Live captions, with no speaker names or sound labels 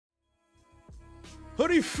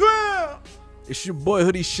Hoodie fam! It's your boy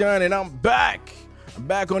HoodieShawnn and I'm back. I'm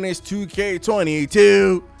back on this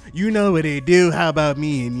 2K22. You know what they do. How about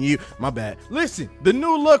me and you? My bad. Listen, the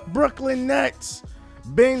new look Brooklyn Nets.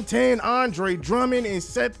 Ben 10, Andre Drummond, and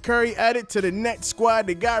Seth Curry added to the Nets squad.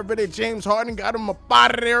 They got rid of James Harden, got him up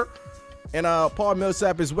out of there. And Paul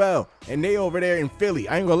Millsap as well. And they over there in Philly.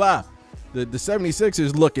 I ain't gonna lie. The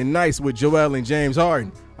 76ers looking nice with Joel and James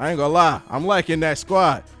Harden. I ain't gonna lie. I'm liking that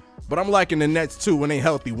squad. But I'm liking the Nets too when they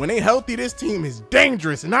healthy. When they healthy, this team is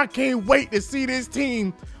dangerous. And I can't wait to see this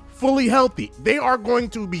team fully healthy. They are going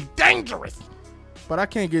to be dangerous. But I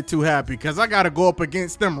can't get too happy because I got to go up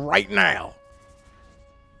against them right now.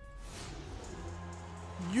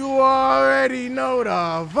 You already know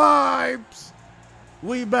the vibes.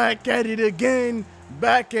 We back at it again.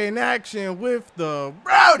 Back in action with the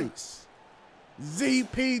Rowdies.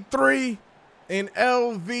 ZP3 and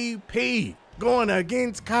LVP. Going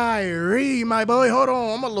against Kyrie, my boy. Hold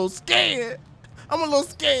on, I'm a little scared.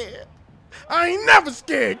 I ain't never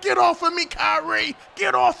scared. Get off of me, Kyrie.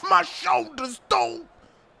 Get off my shoulders, though.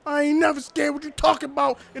 I ain't never scared. What you talking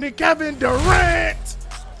about? And then Kevin Durant.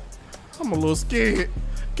 I'm a little scared.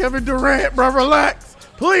 Kevin Durant, bro, relax,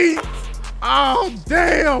 please. Oh,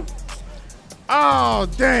 damn. Oh,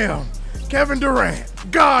 damn. Kevin Durant,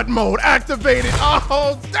 God mode activated.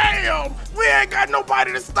 Oh, damn. We ain't got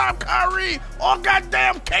nobody to stop Kyrie or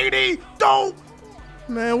goddamn KD. Don't.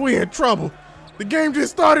 Man, we in trouble. The game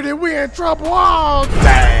just started and we in trouble. Oh,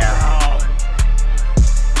 damn.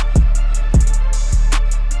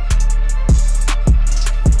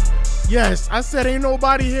 Yes, I said ain't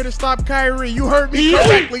nobody here to stop Kyrie. You heard me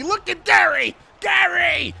correctly. Look at Gary.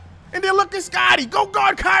 And then look at Scotty. Go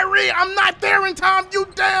guard Kyrie. I'm not there in time, you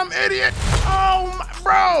damn idiot. Oh, my,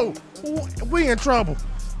 bro. We in trouble.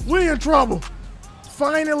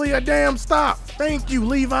 Finally a damn stop. Thank you,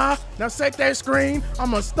 Levi. Now set that screen.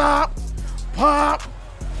 I'ma stop. Pop.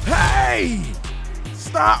 Hey.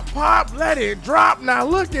 Stop, pop. Let it drop. Now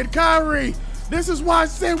look at Kyrie. This is why I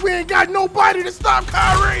said we ain't got nobody to stop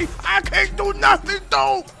Kyrie. I can't do nothing,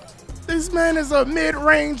 though. This man is a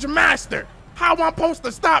mid-range master. How am I supposed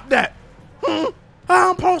to stop that? How am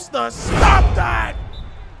I supposed to stop that?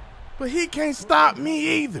 But he can't stop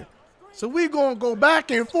me either. So we gonna go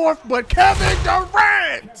back and forth, but Kevin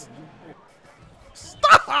Durant!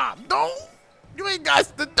 Stop, dude! You ain't got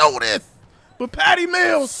to do this. But Patty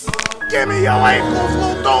Mills, give me your ankles,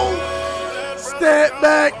 little dude. Step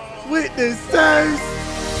back with the size.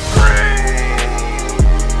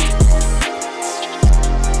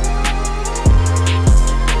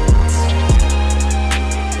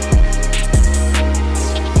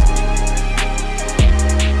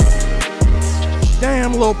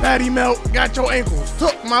 Damn, little Patty Melt, got your ankles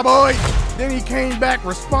took, my boy. Then he came back,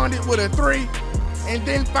 responded with a 3, and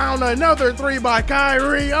then found another 3 by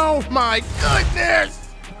Kyrie. Oh my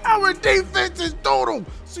goodness. Our defense is total.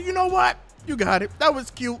 So you know what? You got it. That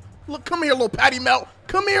was cute. Look, come here, little Patty Melt.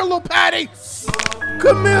 Come here, little Patty.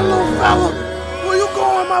 Come here, little fella. Where you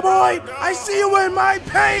going, my boy? I see you in my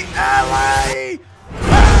paint, LA.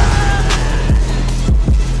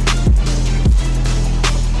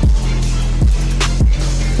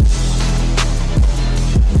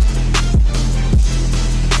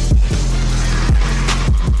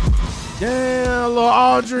 Damn, little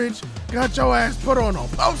Aldridge, got your ass put on a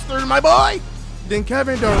poster, my boy. Then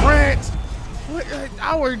Kevin Durant,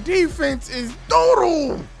 our defense is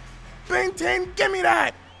doodle. Ben 10, give me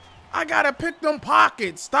that. I gotta pick them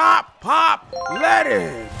pockets. Stop, pop, let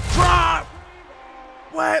it drop.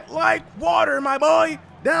 Wet like water, my boy.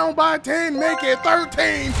 Down by 10, make it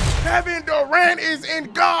 13. Kevin Durant is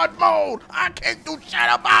in God mode. I can't do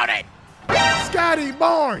shit about it. Scotty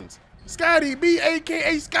Barnes. Scotty B,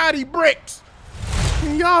 a.k.a. Scotty Bricks.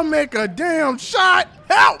 Can y'all make a damn shot?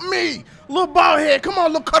 Help me. Little ball head. Come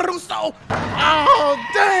on, little Caruso. Oh,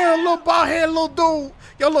 damn, little ball head, little dude.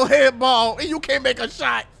 Your little head ball, and you can't make a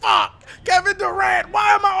shot. Fuck. Kevin Durant.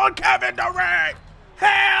 Why am I on Kevin Durant?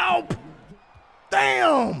 Help.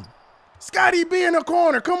 Damn. Scotty B in the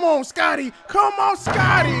corner. Come on, Scotty. Come on,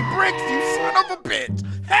 Scotty Bricks, you son of a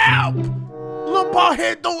bitch. Help. Little ball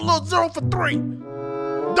head dude, little 0 for 3.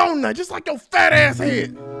 Donut, just like your fat ass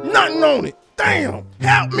head. Nothing on it. Damn.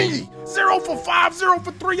 Help me. 0 for 5, 0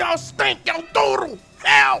 for 3. Y'all stink. Y'all doodle.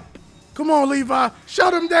 Help. Come on, Levi.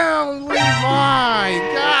 Shut him down, Levi.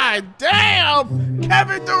 God damn.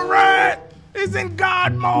 Kevin Durant is in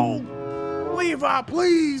God mode. Levi,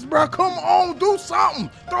 please, bro. Come on. Do something.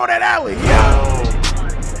 Throw that alley. Yo.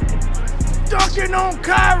 Dunking on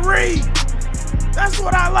Kyrie. That's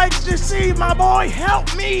what I like to see, my boy.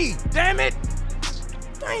 Help me. Damn it.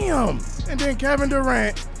 Damn. And then Kevin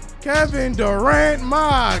Durant Kevin Durant,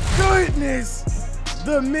 my goodness.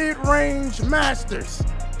 The mid-range masters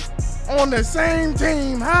on the same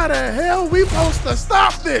team. How the hell we supposed to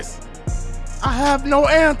stop this? I have no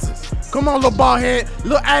answers. Come on, little ball head.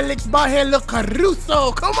 Little Alex ball head, little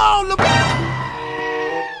Caruso. Come on,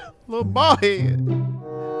 little ball head.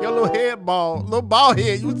 Your little head ball. Little ball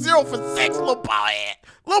head. You 0 for 6, little ball head.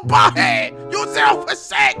 Little ball head. You 0 for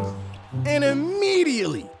 6. And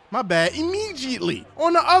immediately, my bad, immediately,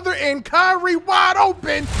 on the other end, Kyrie wide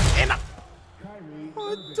open. And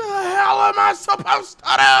what the hell am I supposed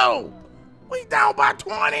to do? We down by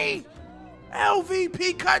 20.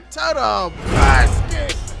 LVP cut to the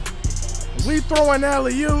basket. We throwing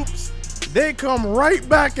alley-oops. They come right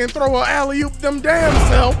back and throw an alley-oop them damn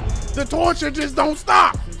self. The torture just don't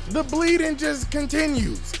stop. The bleeding just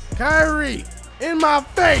continues. Kyrie, in my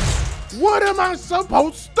face. What am I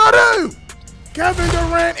supposed to do? Kevin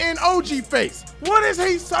Durant in OG face. What is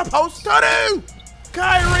he supposed to do?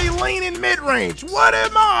 Kyrie leaning mid-range. What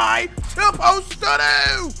am I supposed to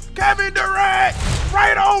do? Kevin Durant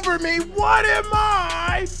right over me. What am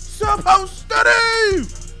I supposed to do?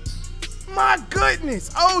 My goodness,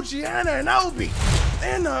 OG Anunoby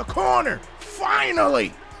in the corner,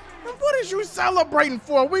 finally. And what is you celebrating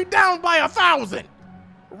for? We down by 1,000.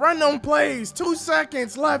 Run on plays, 2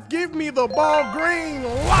 seconds left. Give me the ball, green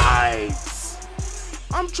lights.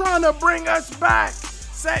 I'm trying to bring us back.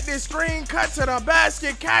 Set this screen, cut to the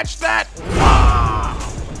basket, catch that. Wow.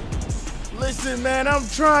 Listen, man, I'm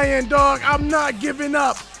trying, dog. I'm not giving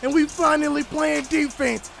up. And we finally playing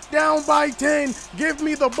defense. Down by 10. Give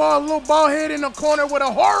me the ball. Little ball head in the corner with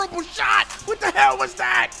a horrible shot. What the hell was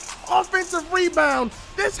that? Offensive rebound.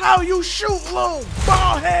 This how you shoot, little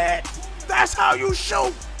ball head. That's how you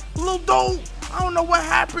shoot, little dude. I don't know what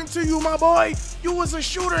happened to you, my boy. You was a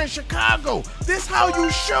shooter in Chicago. This how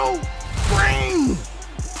you shoot. Green.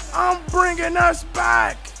 I'm bringing us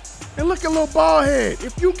back. And look at little ball head.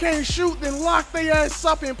 If you can't shoot, then lock their ass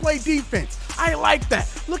up and play defense. I like that.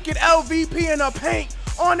 Look at LVP in the paint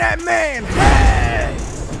on that man. Hey!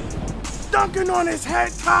 Dunking on his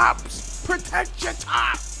head tops. Protect your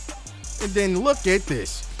top. And then look at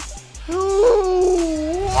this. What?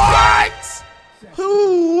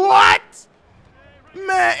 What?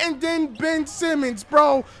 Man, and then Ben Simmons,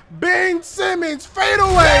 bro. Ben Simmons fade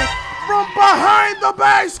away from behind the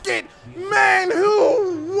basket. Man,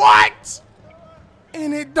 what?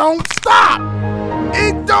 And it don't stop.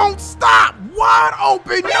 It don't stop. Wide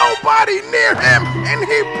open, nobody near him, and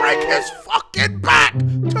he break his fucking back.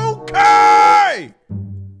 2K!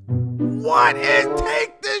 What? And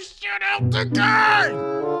take this shit out the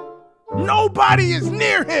game. Nobody is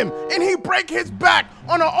near him, and he break his back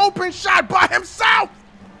on an open shot by himself.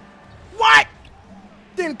 What?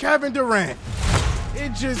 Then Kevin Durant.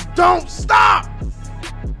 It just don't stop.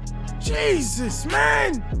 Jesus,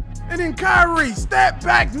 man. And then Kyrie, step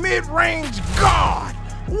back, mid-range, God.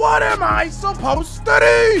 What am I supposed to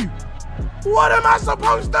do? What am I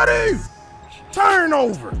supposed to do?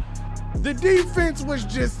 Turnover. The defense was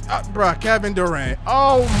just, bruh, Kevin Durant.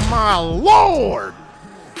 Oh, my Lord.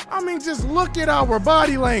 I mean, just look at our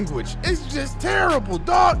body language. It's just terrible,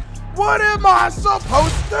 dog. What am I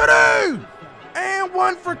supposed to do? And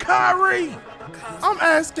one for Kyrie. I'm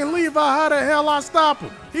asking Levi how the hell I stop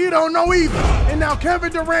him. He don't know either. And now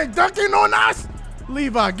Kevin Durant dunking on us.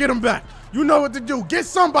 Levi, get him back. You know what to do. Get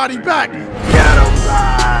somebody back. Get him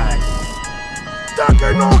back.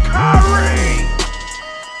 Dunking on Kyrie.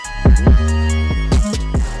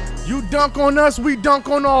 You dunk on us, we dunk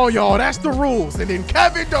on all y'all. That's the rules. And then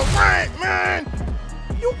Kevin Durant, man.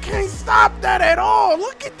 You can't stop that at all.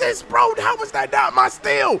 Look at this, bro. How was that not my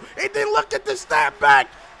steal? And then look at the step back.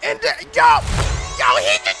 And then, yo,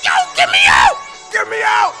 get me out. Get me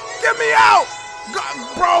out. Get me out.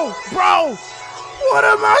 Bro. What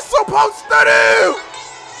am I supposed to do?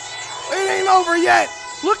 It ain't over yet.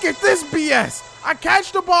 Look at this BS. I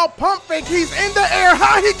catch the ball, pump fake. He's in the air.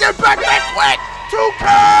 How he get back that quick?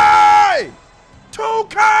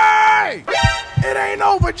 2K. It ain't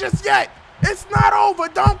over just yet. It's not over.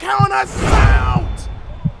 Don't count us out.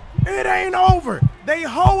 It ain't over. They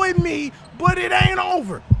hoeing me, but it ain't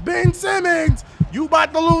over. Ben Simmons, you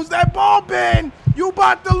about to lose that ball, Ben. You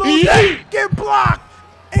about to lose that. Get blocked.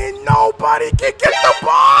 And nobody can get the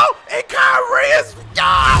ball. And Kyrie is,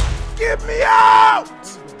 get me out.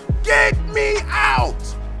 Get me out.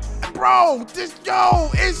 Bro, it's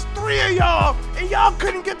 3 of y'all. And y'all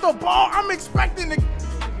couldn't get the ball. I'm expecting to.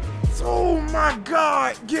 Oh my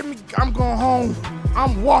God, I'm going home.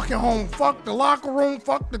 I'm walking home. Fuck the locker room,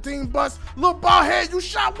 fuck the team bus. Little ball head, you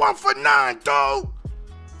shot 1 for 9, dude.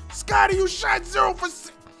 Scotty, you shot 0 for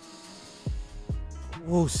 6.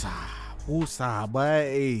 Woosah, woosah,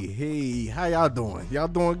 boy. Hey, how y'all doing? Y'all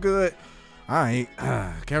doing good? All right.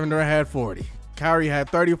 Kevin Durant had 40. Kyrie had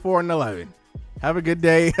 34 and 11. Have a good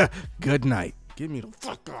day. Good night. Get me the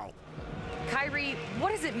fuck out. Kyrie,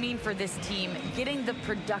 what does it mean for this team getting the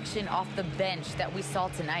production off the bench that we saw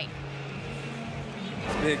tonight?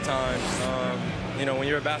 It's big time. You know, when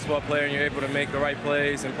you're a basketball player and you're able to make the right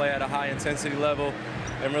plays and play at a high intensity level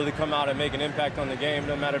and really come out and make an impact on the game,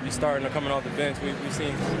 no matter if you're starting or coming off the bench, we've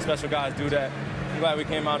seen special guys do that. I'm glad we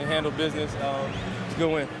came out and handled business. It's a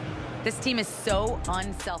good win. This team is so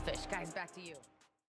unselfish. Guys, back to you.